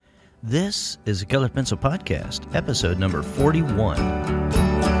This is a Colored Pencil Podcast, episode number 41.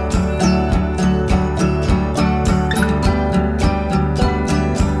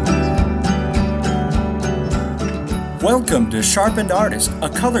 Welcome to Sharpened Artist, a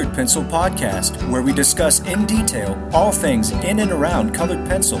colored pencil podcast, where we discuss in detail all things in and around colored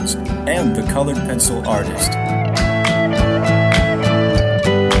pencils and the colored pencil artist.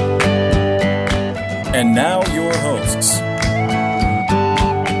 And now your hosts,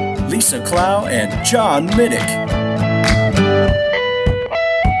 Lisa Clow and John Middick.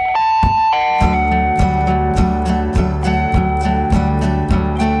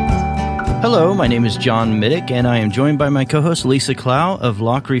 Hello, my name is John Middick, and I am joined by my co-host Lisa Clow of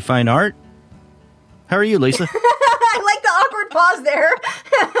Lockery Fine Art. How are you, Lisa? I like the awkward pause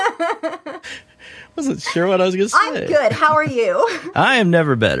there. Wasn't sure what I was going to say. I'm good. How are you? I am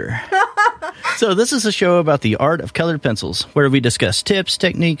never better. So this is a show about the art of colored pencils, where we discuss tips,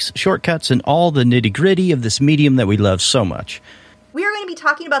 techniques, shortcuts, and all the nitty-gritty of this medium that we love so much. We are going to be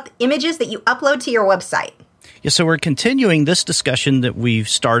talking about the images that you upload to your website. Yeah, so we're continuing this discussion that we've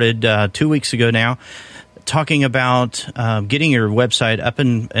started 2 weeks ago now, talking about getting your website up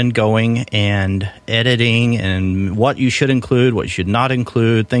and going and editing and what you should include, what you should not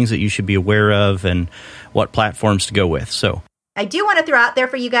include, things that you should be aware of, and what platforms to go with. So I do want to throw out there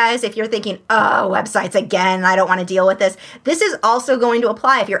for you guys, if you're thinking, oh, websites again, I don't want to deal with this. This is also going to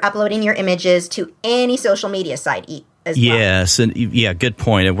apply if you're uploading your images to any social media site as well. Yes, and yeah, good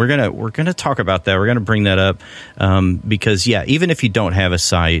point. And we're gonna talk about that. We're gonna bring that up because even if you don't have a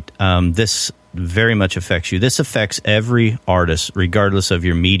site, this very much affects you. This affects every artist, regardless of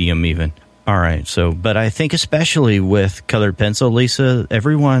your medium, even. All right, but I think especially with colored pencil, Lisa,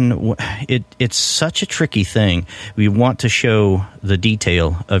 everyone, it's such a tricky thing. We want to show the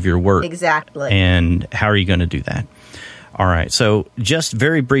detail of your work. Exactly. And how are you going to do that? All right, so just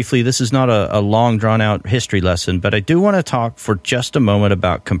very briefly, this is not a long, drawn-out history lesson, but I do want to talk for just a moment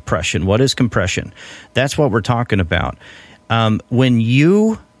about compression. What is compression? That's what we're talking about. When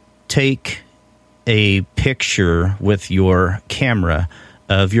you take a picture with your camera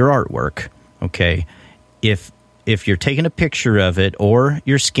of your artwork, okay, if you're taking a picture of it or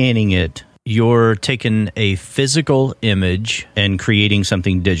you're scanning it, you're taking a physical image and creating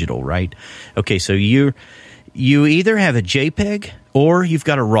something digital, right? Okay, so you either have a JPEG or you've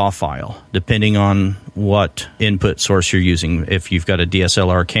got a RAW file, depending on what input source you're using. If you've got a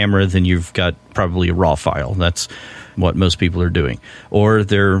DSLR camera, then you've got probably a RAW file. That's what most people are doing. Or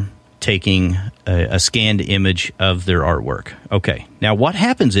they're taking a scanned image of their artwork. Okay, now what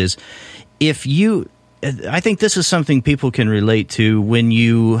happens is I think this is something people can relate to when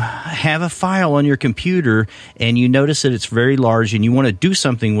you have a file on your computer and you notice that it's very large and you want to do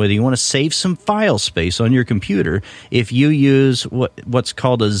something with it. You want to save some file space on your computer. If you use what's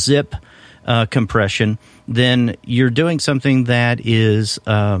called a zip compression, then you're doing something that is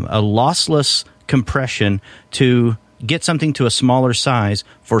a lossless compression to get something to a smaller size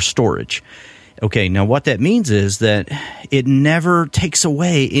for storage. Okay, now what that means is that it never takes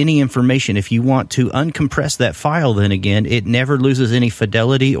away any information. If you want to uncompress that file, then again, it never loses any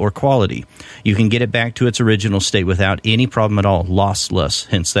fidelity or quality. You can get it back to its original state without any problem at all, lossless,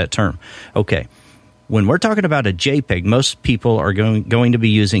 hence that term. Okay, when we're talking about a JPEG, most people are going to be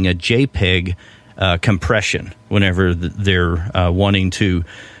using a JPEG compression whenever they're wanting to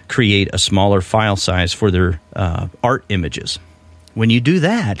create a smaller file size for their art images. When you do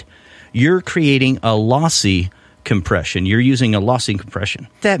that, you're creating a lossy compression. You're using a lossy compression.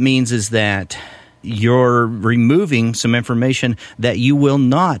 What that means is that you're removing some information that you will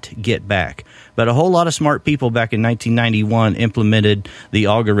not get back. But a whole lot of smart people back in 1991 implemented the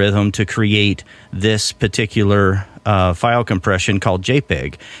algorithm to create this particular file compression called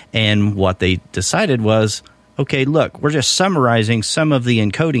JPEG. And what they decided was, okay, look, we're just summarizing some of the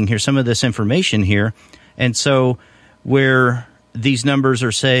encoding here, some of this information here. And so where these numbers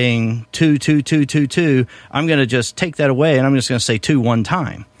are saying 2, 2, 2, 2, 2, I'm going to just take that away and I'm just going to say 2 one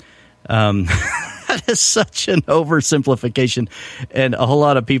time. That is such an oversimplification. And a whole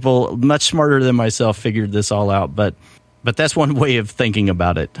lot of people, much smarter than myself, figured this all out. But that's one way of thinking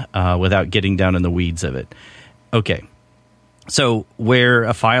about it without getting down in the weeds of it. Okay. So where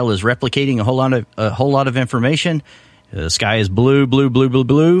a file is replicating a whole lot of information, the sky is blue, blue, blue, blue,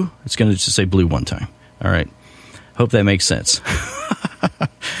 blue. It's going to just say blue one time. All right. Hope that makes sense.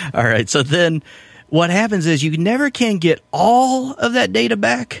 All right. So then what happens is you never can get all of that data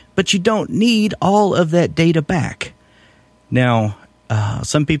back, but you don't need all of that data back. Now,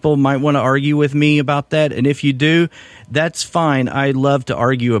 Some people might want to argue with me about that, and if you do, that's fine. I love to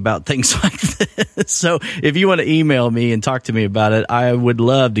argue about things like this. So if you want to email me and talk to me about it, I would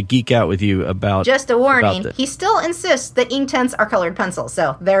love to geek out with you about. Just a warning, he still insists that Inktense are colored pencils,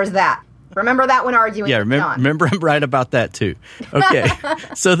 so there's that. Remember that when arguing with John. Remember I'm right about that too. Okay.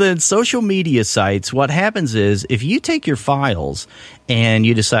 So then social media sites, what happens is if you take your files and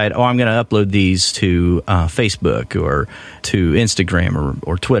you decide, I'm going to upload these to Facebook or to Instagram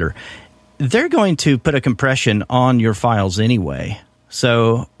or Twitter, they're going to put a compression on your files anyway.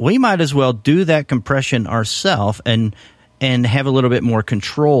 So we might as well do that compression ourselves and have a little bit more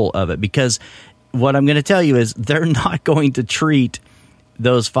control of it, because what I'm going to tell you is they're not going to treat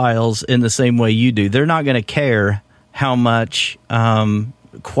those files in the same way you do. They're not going to care how much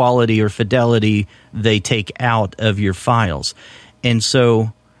quality or fidelity they take out of your files. And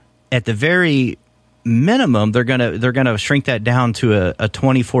so at the very minimum, they're going to shrink that down to a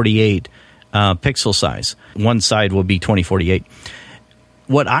 2048 pixel size. One side will be 2048.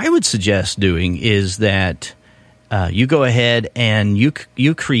 What I would suggest doing is that you go ahead and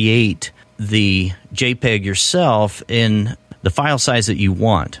you create the JPEG yourself in the file size that you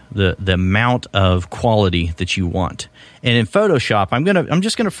want, the amount of quality that you want. And in Photoshop, I'm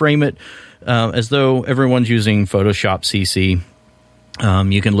just gonna frame it as though everyone's using Photoshop CC.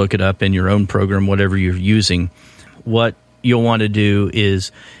 You can look it up in your own program, whatever you're using. What you'll want to do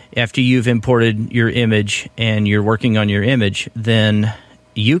is, after you've imported your image and you're working on your image, then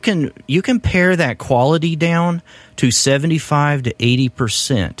you can pare that quality down to 75 to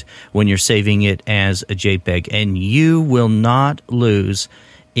 80% when you're saving it as a JPEG, and you will not lose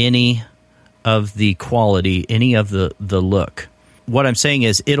any of the quality, any of the look. What I'm saying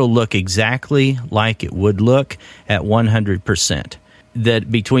is it'll look exactly like it would look at 100%.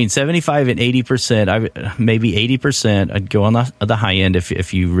 That between 75 and 80%, maybe 80%, I'd go on the high end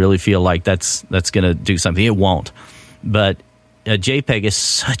if you really feel like that's going to do something. It won't, but a JPEG is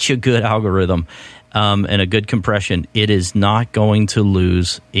such a good algorithm and a good compression. It is not going to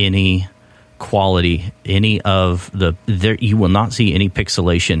lose any quality, any of you will not see any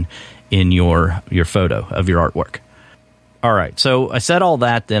pixelation in your photo of your artwork. All right, so I said all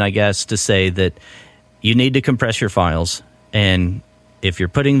that then, I guess, to say that you need to compress your files, and if you're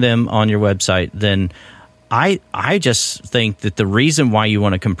putting them on your website, then I just think that the reason why you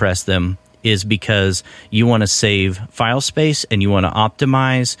want to compress them is because you want to save file space and you want to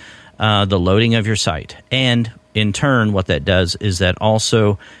optimize the loading of your site. And in turn, what that does is that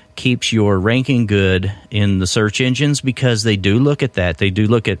also keeps your ranking good in the search engines, because they do look at that. They do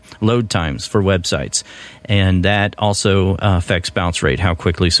look at load times for websites. And that also affects bounce rate, how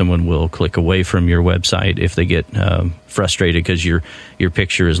quickly someone will click away from your website if they get frustrated because your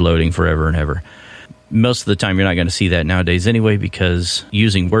picture is loading forever and ever. Most of the time, you're not going to see that nowadays anyway, because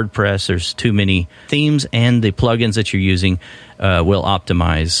using WordPress, there's too many themes, and the plugins that you're using will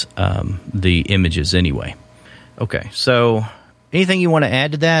optimize the images anyway. Okay, so anything you want to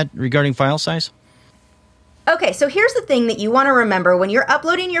add to that regarding file size? Okay, so here's the thing that you want to remember when you're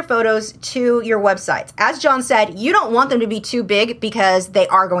uploading your photos to your websites. As John said, you don't want them to be too big because they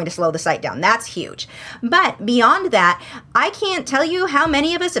are going to slow the site down. That's huge. But beyond that, I can't tell you how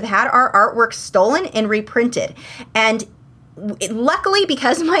many of us have had our artwork stolen and reprinted. And luckily,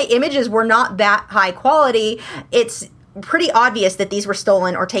 because my images were not that high quality, it's pretty obvious that these were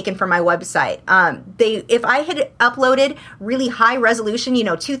stolen or taken from my website. If I had uploaded really high resolution,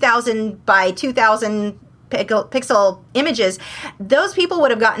 2000 by 2000 pixel images, those people would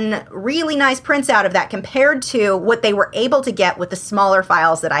have gotten really nice prints out of that compared to what they were able to get with the smaller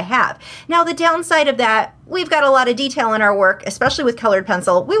files that I have. Now, the downside of that, we've got a lot of detail in our work, especially with colored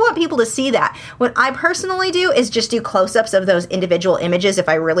pencil. We want people to see that. What I personally do is just do close-ups of those individual images if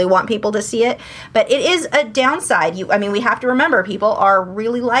I really want people to see it. But it is a downside. We have to remember, people are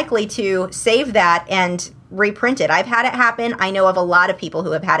really likely to save that and reprint it. I've had it happen. I know of a lot of people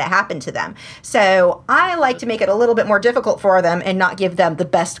who have had it happen to them. So I like to make it a little bit more difficult for them and not give them the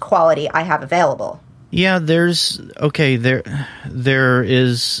best quality I have available. Yeah, there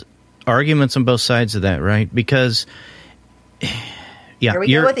is arguments on both sides of that, right? Because here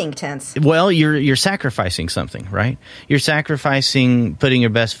we go with Inktense. Well, you're sacrificing something, right? You're sacrificing putting your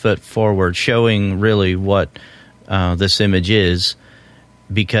best foot forward, showing really what this image is,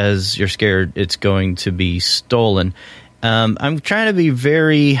 because you're scared it's going to be stolen. I'm trying to be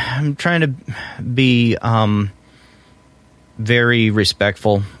very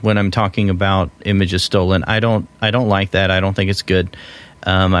respectful when I'm talking about images stolen. I don't like that. I don't think it's good.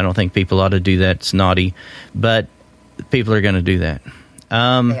 I don't think people ought to do that. It's naughty, but people are going to do that.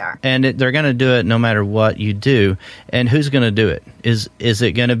 They are. And they're going to do it no matter what you do. And who's going to do it? Is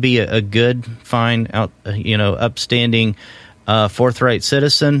it going to be a good, fine, upstanding, forthright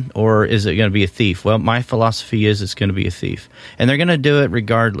citizen, or is it going to be a thief? Well, my philosophy is it's going to be a thief, and they're going to do it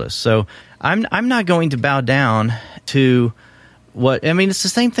regardless. So I'm not going to bow down to what I mean. It's the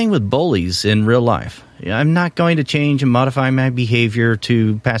same thing with bullies in real life. I'm not going to change and modify my behavior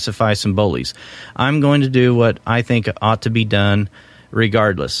to pacify some bullies. I'm going to do what I think ought to be done,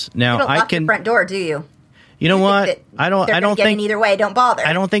 regardless. Now, you don't lock your front door, do you? You know what? I don't think either way. Don't bother.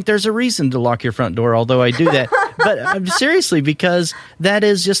 I don't think there's a reason to lock your front door, although I do that. But seriously, because that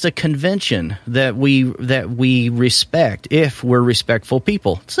is just a convention that we respect if we're respectful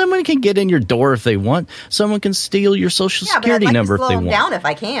people. Someone can get in your door if they want. Someone can steal your social security number if they want. Down if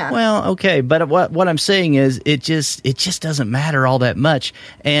I can. Well, okay, but what I'm saying is it just doesn't matter all that much,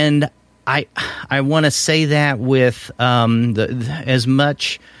 and I want to say that with as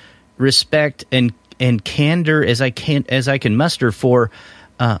much respect and candor as I can muster for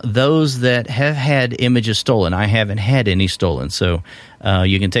those that have had images stolen. I haven't had any stolen, so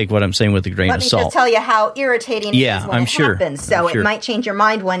you can take what I'm saying with a grain of salt. Let me just tell you how irritating it is when it happens. So it might change your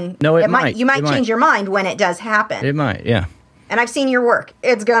mind when... No, it might. You might change your mind when it does happen. It might, yeah. And I've seen your work.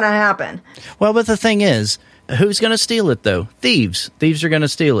 It's going to happen. Well, but the thing is, who's going to steal it, though? Thieves. Thieves are going to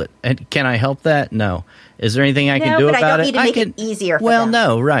steal it. And can I help that? No. Is there anything I can do about it? No, but I don't need to make it easier for them. Well,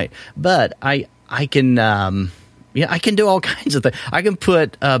 no, right. But I can... I can do all kinds of things. I can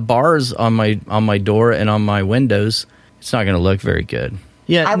put bars on my door and on my windows. It's not going to look very good.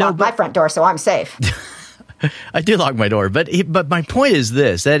 Yeah, I lock my front door, so I'm safe. I do lock my door, but my point is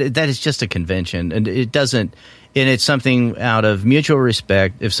this: that is just a convention, and it doesn't. And it's something out of mutual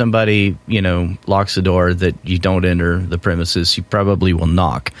respect. If somebody locks the door that you don't enter the premises, you probably will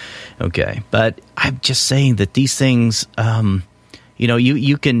knock. Okay, but I'm just saying that these things,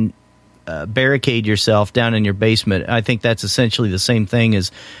 you can. Barricade yourself down in your basement. I think that's essentially the same thing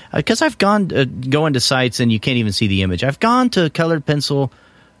as because I've gone to sites and you can't even see the image. I've gone to colored pencil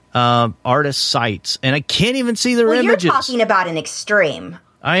artist sites and I can't even see their images. You're talking about an extreme.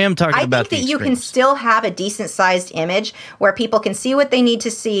 I am talking about the I think that you extremes. can still have a decent-sized image where people can see what they need to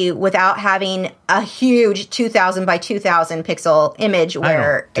see without having a huge 2,000 by 2,000 pixel image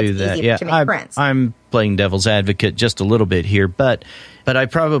where it's easy to make prints. I'm playing devil's advocate just a little bit here, but I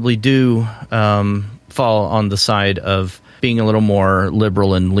probably do fall on the side of being a little more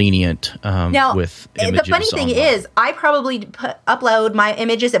liberal and lenient with images. The funny thing is, I probably upload my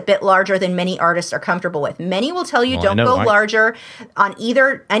images a bit larger than many artists are comfortable with. Many will tell you don't go larger on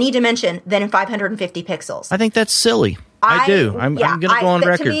any dimension than 550 pixels. I think that's silly. I do. I'm going to go on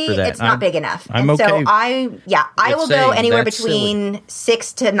record me, for that. It's not big enough. I'm okay. So I will go anywhere between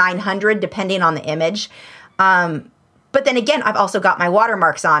 600 to 900 depending on the image. But then again, I've also got my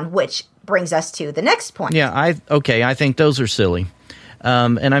watermarks on, which brings us to the next point. Yeah, I think those are silly.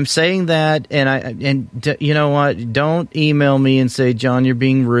 And I'm saying that, and you know what? Don't email me and say, John, you're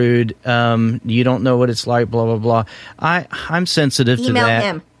being rude. You don't know what it's like, blah, blah, blah. I'm sensitive to that. Email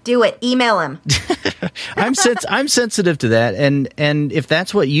him. Do it. Email him. I'm sensitive to that, and if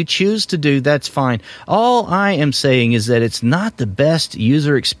that's what you choose to do, that's fine. All I am saying is that it's not the best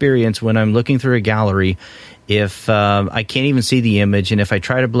user experience when I'm looking through a gallery if I can't even see the image, and if I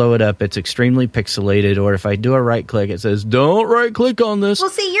try to blow it up, it's extremely pixelated, or if I do a right click, it says, don't right click on this. Well,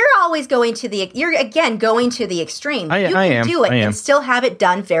 see, you're always going to the extreme. You can do it and still have it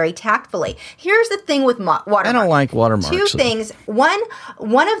done very tactfully. Here's the thing with watermarks. I don't like watermarks. Two things. One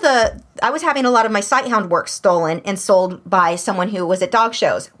of the, I was having a lot of my Sighthound work stolen and sold by someone who was at dog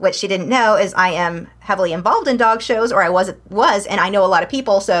shows. What she didn't know is I am heavily involved in dog shows, or I was, and I know a lot of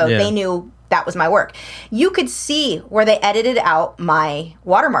people, so they knew that was my work. You could see where they edited out my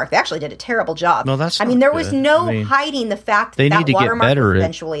watermark. They actually did a terrible job. No, that's there was no hiding the fact that that watermark was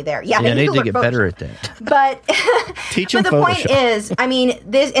eventually there. Yeah, they need to get better at that. But teach them the Photoshop. Point is,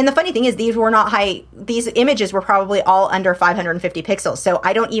 this, and the funny thing is, these were not high. These images were probably all under 550 pixels. So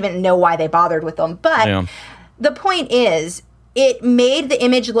I don't even know why they bothered with them. But the point is, it made the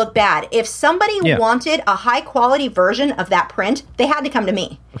image look bad. If somebody wanted a high quality version of that print, they had to come to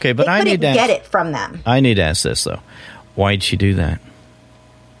me. Okay, but I need to get it from them. I need to ask this though. Why'd she do that?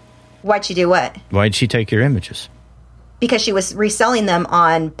 Why'd she do what? Why'd she take your images? Because she was reselling them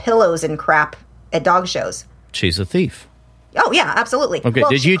on pillows and crap at dog shows. She's a thief. Oh yeah, absolutely. Okay,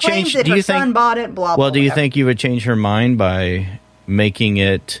 did you change? Do you think her son bought it? Blah blah. Well, do you think you would change her mind by making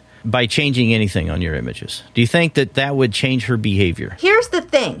it? By changing anything on your images? Do you think that would change her behavior? Here's the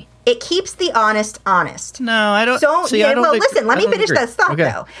thing. It keeps the honest. No, I don't. So, see, I don't well, ag- listen, let I me don't finish agree. that thought,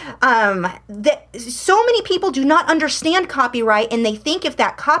 Okay. though. So many people do not understand copyright, and they think if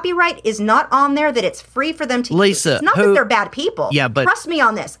that copyright is not on there, that it's free for them to Lisa, use. It's not that they're bad people. Yeah, but trust me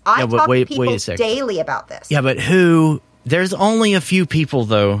on this. I but talk wait to people a second. daily about this. Yeah, but who? There's only a few people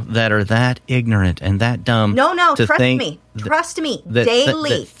though that are that ignorant and that dumb. No, to trust think me. that- Trust me. that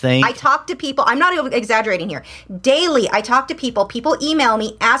Daily. think- I talk to people. I'm not exaggerating here. Daily, I talk to people. People email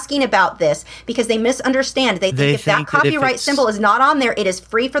me asking about this because they misunderstand. They think if that think that if copyright it's- symbol is not on there, it is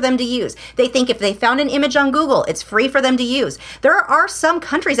free for them to use. They think if they found an image on Google, it's free for them to use. There are some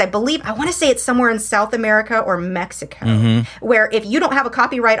countries, I believe, I want to say it's somewhere in South America or Mexico, Mm-hmm. where if you don't have a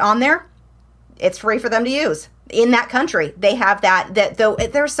copyright on there, it's free for them to use. In that country, they have that though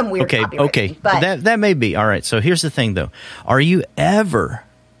there's some weird copyright. Okay. But That may be. All right. So here's the thing though. Are you ever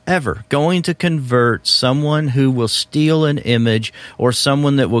going to convert someone who will steal an image or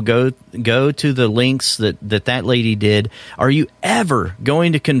someone that will go to the links that lady did? Are you ever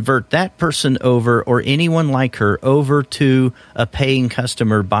going to convert that person over or anyone like her over to a paying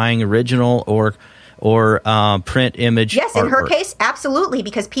customer buying original or print image? yes, in her artwork? case, absolutely,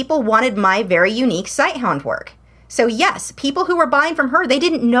 because people wanted my very unique Sighthound work. So yes, people who were buying from her, they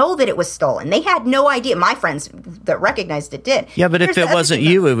didn't know that it was stolen. They had no idea. My friends that recognized it did. Yeah, but Here's if the it other wasn't thing,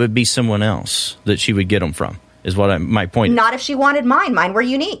 though. you, it would be someone else that she would get them from. Is what my point is. Not if she wanted mine. Mine were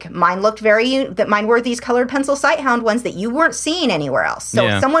unique. Mine looked mine were these colored pencil Sighthound ones that you weren't seeing anywhere else. So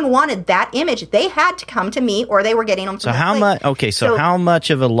Yeah. if someone wanted that image, they had to come to me or they were getting them from So the how link. much? Okay, so how much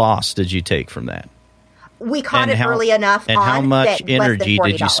of a loss did you take from that? We caught And it how- early enough And on how much that less than energy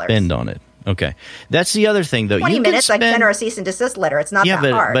did you $40. spend on it? Okay, that's the other thing though. 20 You could minutes, like spend- send her a cease and desist letter. It's not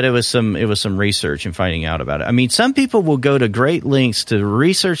that hard. but it was some research and finding out about it. I mean, some people will go to great lengths to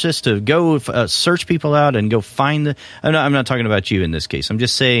research this, to go search people out and go find the. I'm not talking about you in this case. I'm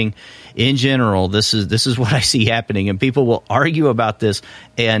just saying, in general, this is what I see happening, and people will argue about this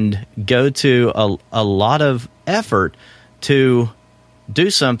and go to a lot of effort to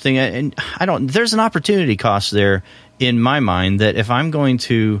do something, and there's an opportunity cost there in my mind that if I'm going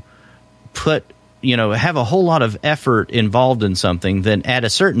to have a whole lot of effort involved in something, then at a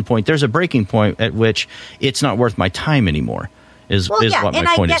certain point there's a breaking point at which it's not worth my time anymore. Is what and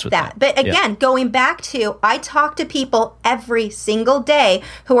my I point get is with that. But again, going back to, I talk to people every single day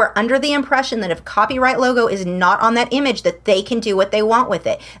who are under the impression that if copyright logo is not on that image, that they can do what they want with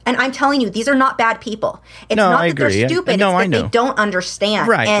it. And I'm telling you, these are not bad people. It's No, not I that they're agree. stupid. No, I it's that know. they don't understand.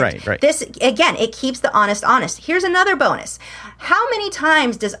 Right, and right. This, again, it keeps the honest. Here's another bonus. How many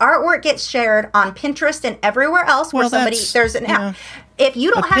times does artwork get shared on Pinterest and everywhere else where there's an app? If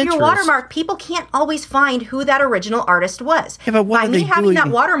you don't have your Pinterest. watermark, people can't always find who that original artist was. Yeah, but what By are me they having doing? that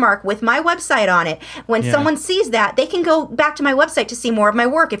watermark with my website on it, when someone sees that, they can go back to my website to see more of my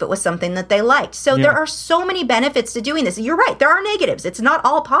work if it was something that they liked. So there are so many benefits to doing this. You're right, there are negatives. It's not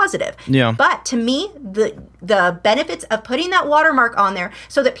all positive. Yeah. But to me, the benefits of putting that watermark on there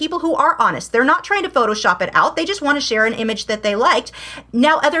so that people who are honest, they're not trying to Photoshop it out. They just want to share an image that they liked.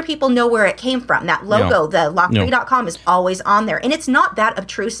 Now other people know where it came from. That logo, the lockfree.com is always on there. And it's not that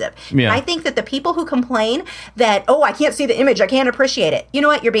obtrusive. Yeah. And I think that the people who complain that, oh, I can't see the image, I can't appreciate it. You know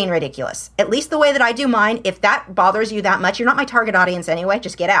what? You're being ridiculous. At least the way that I do mine, if that bothers you that much, you're not my target audience anyway.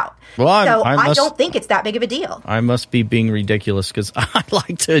 Just get out. Well, I don't think it's that big of a deal. I must be being ridiculous because I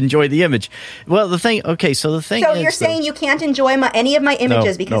like to enjoy the image. Well, the thing is... So you're saying you can't enjoy any of my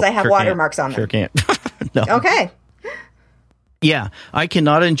images because I have watermarks on them? Sure can't. No. Okay. Yeah, I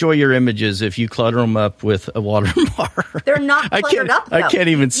cannot enjoy your images if you clutter them up with a watermark. They're not cluttered up, though. I can't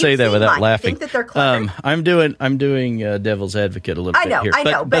even say You've that seen without mine. laughing. You think that they're cluttered? I'm doing devil's advocate a little bit here. I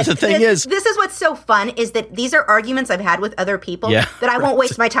know. But the thing is... This is what's so fun is that these are arguments I've had with other people Yeah, that I won't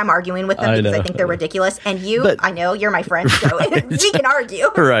waste my time arguing with them I because I know. think they're ridiculous. And you, But- I know, you're my friend, so we can argue.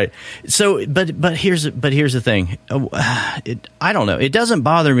 Right. So, but here's the thing. I don't know. It doesn't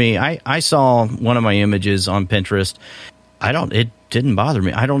bother me. I saw one of my images on Pinterest. It didn't bother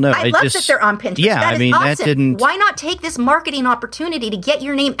me. I don't know. I love that they're on Pinterest. Yeah, that is I mean awesome. that didn't. Why not take this marketing opportunity to get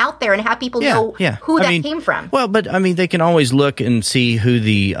your name out there and have people know who that came from? Well, but I mean, they can always look and see who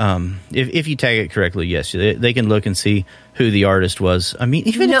the if you tag it correctly, yes, they can look and see who the artist was. I mean,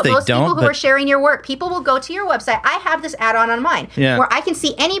 even if they most don't, people who are sharing your work, people will go to your website. I have this add-on on mine where I can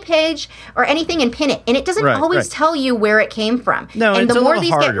see any page or anything and pin it, and it doesn't always tell you where it came from. No, and it's the a more little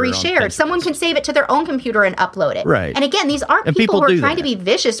these get harder on reshared, Pinterest. someone can save it to their own computer and upload it. Right. And again, these aren't And people who are people do trying that. to be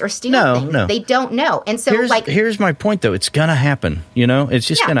vicious or steal No, things. no. They don't know. And so, here's my point, though. It's gonna happen. It's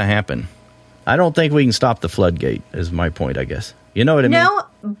just gonna happen. I don't think we can stop the floodgate. Is my point, I guess. You know what I mean? No,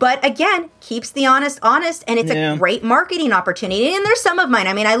 but again, keeps the honest, and it's a great marketing opportunity. And there's some of mine.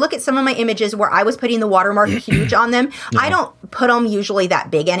 I mean, I look at some of my images where I was putting the watermark huge on them. I don't put them usually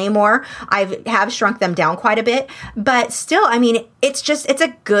that big anymore. I have shrunk them down quite a bit. But still, I mean, it's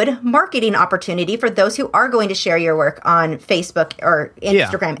a good marketing opportunity for those who are going to share your work on Facebook or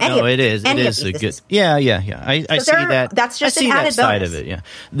Instagram. It is a good. Yeah. I see that. That's just an added side bonus. of it. Yeah,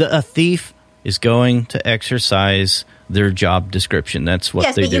 a thief is going to exercise their job description. That's what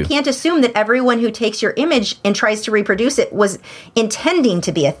they do. Yes, but you can't assume that everyone who takes your image and tries to reproduce it was intending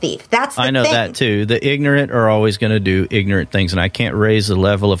to be a thief. That's the thing. I know that too. The ignorant are always going to do ignorant things, and I can't raise the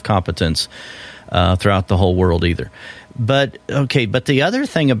level of competence throughout the whole world either. But the other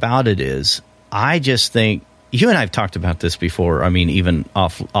thing about it is, I just think, you and I have talked about this before, I mean, even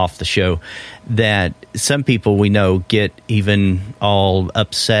off the show, that some people we know get even all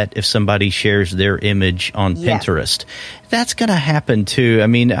upset if somebody shares their image on Pinterest. That's going to happen too. I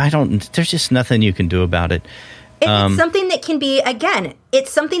mean, there's just nothing you can do about it. It's something that can be, again, it's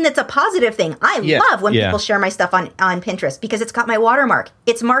something that's a positive thing. I love when people share my stuff on Pinterest because it's got my watermark.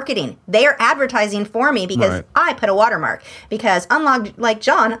 It's marketing. They are advertising for me because I put a watermark. Because unlike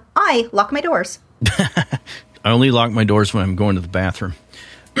John, I lock my doors. I only lock my doors when I'm going to the bathroom.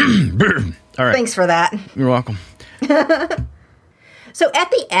 All right. Thanks for that. You're welcome. So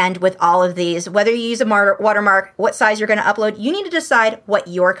at the end with all of these, whether you use a watermark, what size you're going to upload, you need to decide what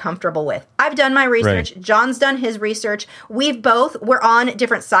you're comfortable with. I've done my research. Right. John's done his research. We're on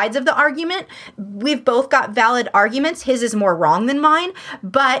different sides of the argument. We've both got valid arguments. His is more wrong than mine.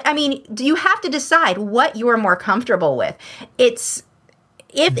 But, I mean, you have to decide what you are more comfortable with.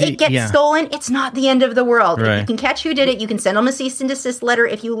 If it gets stolen, it's not the end of the world. Right. If you can catch who did it, you can send them a cease and desist letter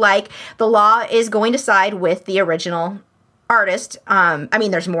if you like. The law is going to side with the original artist. I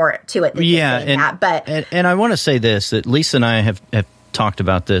mean, there's more to it than saying that. But and I want to say this, that Lisa and I have talked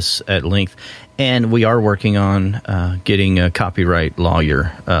about this at length, and we are working on getting a copyright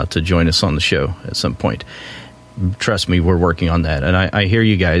lawyer to join us on the show at some point. Trust me, we're working on that. And I hear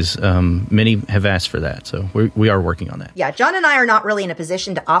you guys, many have asked for that. So we are working on that. Yeah, John and I are not really in a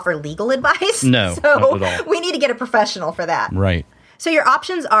position to offer legal advice. No, so not at all. We need to get a professional for that. Right. So your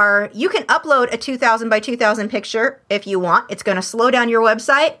options are, you can upload a 2,000 by 2,000 picture if you want. It's going to slow down your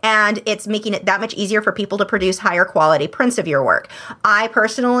website, and it's making it that much easier for people to produce higher quality prints of your work. I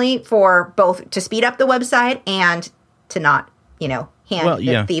personally, for both to speed up the website and to not,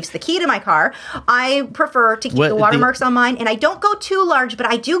 hand thieves the key to my car, I prefer to keep the watermarks on mine, and I don't go too large, but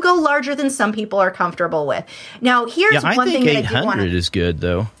I do go larger than some people are comfortable with. Now, here's one thing that I do want to... 800 is good,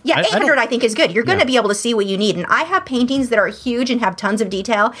 though. Yeah, 800 I think is good. You're going to be able to see what you need, and I have paintings that are huge and have tons of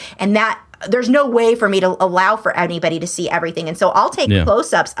detail, and that... there's no way for me to allow for anybody to see everything. And so I'll take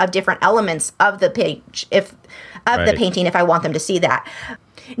close-ups of different elements of the page, the painting, if I want them to see that.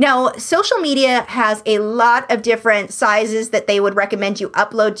 Now, social media has a lot of different sizes that they would recommend you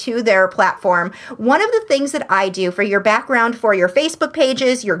upload to their platform. One of the things that I do for your background, for your Facebook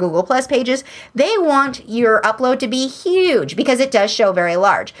pages, your Google Plus pages, they want your upload to be huge because it does show very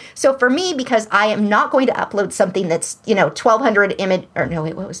large. So for me, because I am not going to upload something that's, 1,200 image, or no,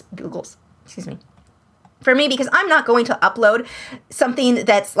 wait, what was Google's? Excuse me. For me, because I'm not going to upload something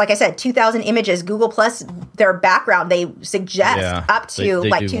that's, like I said, 2,000 images. Google Plus, their background, they suggest up to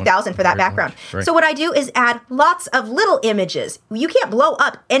they 2,000 for that background. Right. So what I do is add lots of little images. You can't blow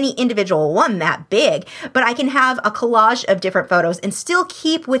up any individual one that big, but I can have a collage of different photos and still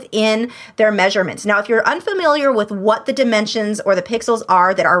keep within their measurements. Now, if you're unfamiliar with what the dimensions or the pixels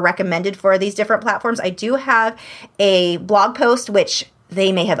are that are recommended for these different platforms, I do have a blog post, which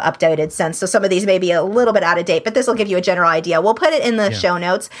they may have updated since, so some of these may be a little bit out of date, but this will give you a general idea. We'll put it in the show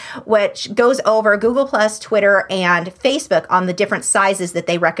notes, which goes over Google Plus, Twitter, and Facebook on the different sizes that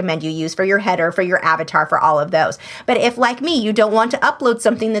they recommend you use for your header, for your avatar, for all of those. But if, like me, you don't want to upload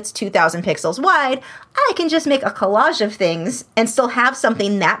something that's 2,000 pixels wide, I can just make a collage of things and still have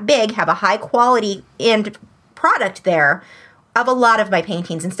something that big, have a high quality end product there of a lot of my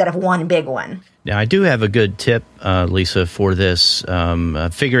paintings instead of one big one. Now, I do have a good tip, Lisa, for this,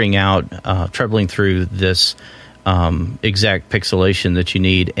 figuring out, troubling through this exact pixelation that you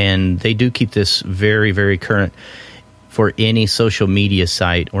need. And they do keep this very, very current for any social media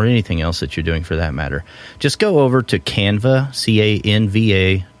site or anything else that you're doing for that matter. Just go over to Canva,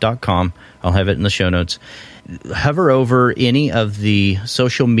 Canva.com. I'll have it in the show notes. Hover over any of the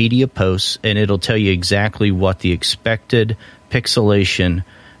social media posts, and it'll tell you exactly what the expected pixelation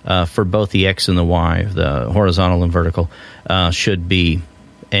for both the X and the Y, the horizontal and vertical, should be.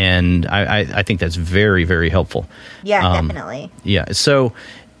 And I think that's very, very helpful. Yeah, definitely. Yeah. So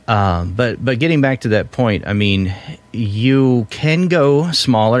But getting back to that point, I mean, you can go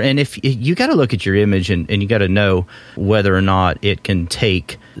smaller, and if you got to look at your image and you got to know whether or not it can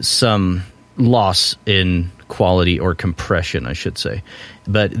take some loss in quality or compression, I should say.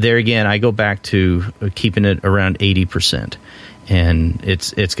 But there again, I go back to keeping it around 80%, and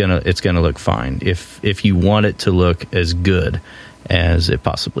it's gonna look fine if you want it to look as good as it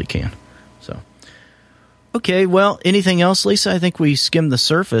possibly can. So. Okay, well, anything else, Lisa? I think we skimmed the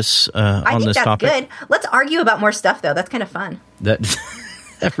surface on this topic. I think that's good. Let's argue about more stuff, though. That's kind of fun.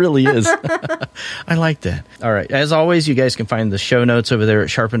 That really is. I like that. All right. As always, you guys can find the show notes over there at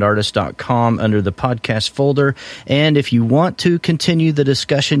sharpenedartist.com under the podcast folder. And if you want to continue the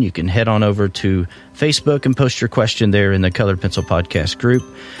discussion, you can head on over to Facebook and post your question there in the Colored Pencil Podcast group.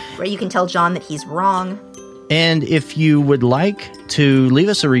 Where you can tell John that he's wrong. And if you would like to leave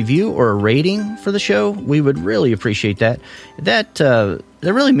us a review or a rating for the show, we would really appreciate that. That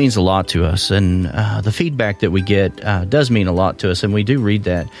really means a lot to us, and the feedback that we get does mean a lot to us, and we do read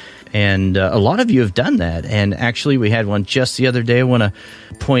that. And a lot of you have done that, and actually we had one just the other day. I want to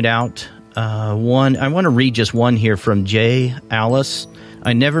point out one. I want to read just one here from Jay Alice.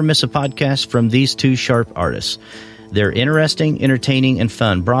 I never miss a podcast from these two sharp artists. They're interesting, entertaining, and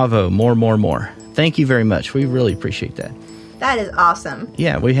fun. Bravo, more. Thank you very much. We really appreciate that. That is awesome.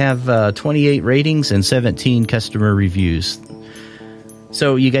 Yeah, we have 28 ratings and 17 customer reviews.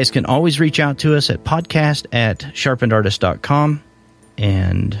 So you guys can always reach out to us at podcast@sharpenedartist.com,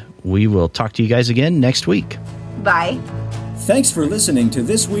 and we will talk to you guys again next week. Bye. Thanks for listening to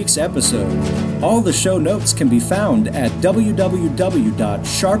this week's episode. All the show notes can be found at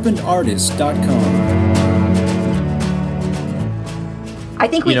www.sharpenedartist.com. I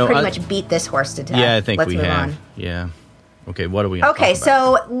think we pretty much beat this horse to death. Yeah, I think Let's we move have. on. Yeah. Okay, what are we Okay,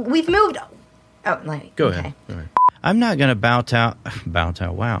 so we've moved... Oh, Go ahead. I'm not going to bow out.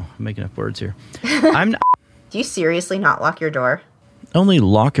 Wow, I'm making up words here. Do you seriously not lock your door? Only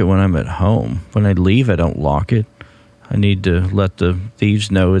lock it when I'm at home. When I leave, I don't lock it. I need to let the thieves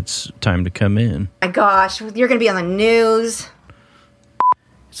know it's time to come in. My gosh, you're going to be on the news.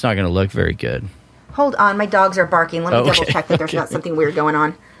 It's not going to look very good. Hold on, my dogs are barking. Let me double check that there's not something weird going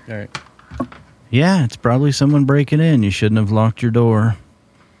on. All right. Yeah, it's probably someone breaking in. You shouldn't have locked your door.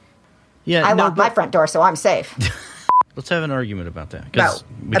 Yeah, I locked my front door, so I'm safe. Let's have an argument about that. Because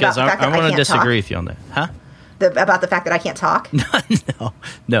I want to disagree with you on that. Huh? About the fact that I can't talk?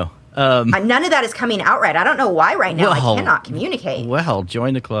 No. None of that is coming out right. I don't know why right now. I cannot communicate. Well,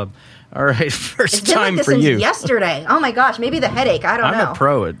 join the club. All right, first it's time been like this for since you. Yesterday. Oh my gosh, maybe the headache. I don't know. I'm a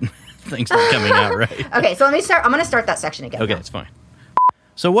pro at things not coming out right. Okay, so let me start. I'm going to start that section again. Okay, it's fine.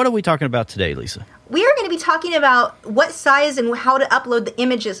 So what are we talking about today, Lisa? We are going to be talking about what size and how to upload the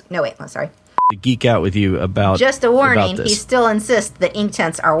images. No, wait, sorry. To geek out with you about just a warning. He still insists that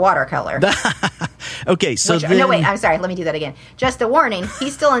Inktense are watercolor. Okay, so no, wait. I'm sorry. Let me do that again. Just a warning. He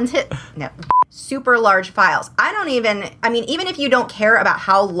still insists. No, super large files. Even if you don't care about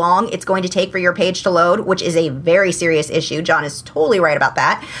how long it's going to take for your page to load, which is a very serious issue. John is totally right about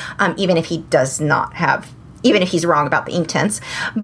that. Even if he's wrong about the Inktense.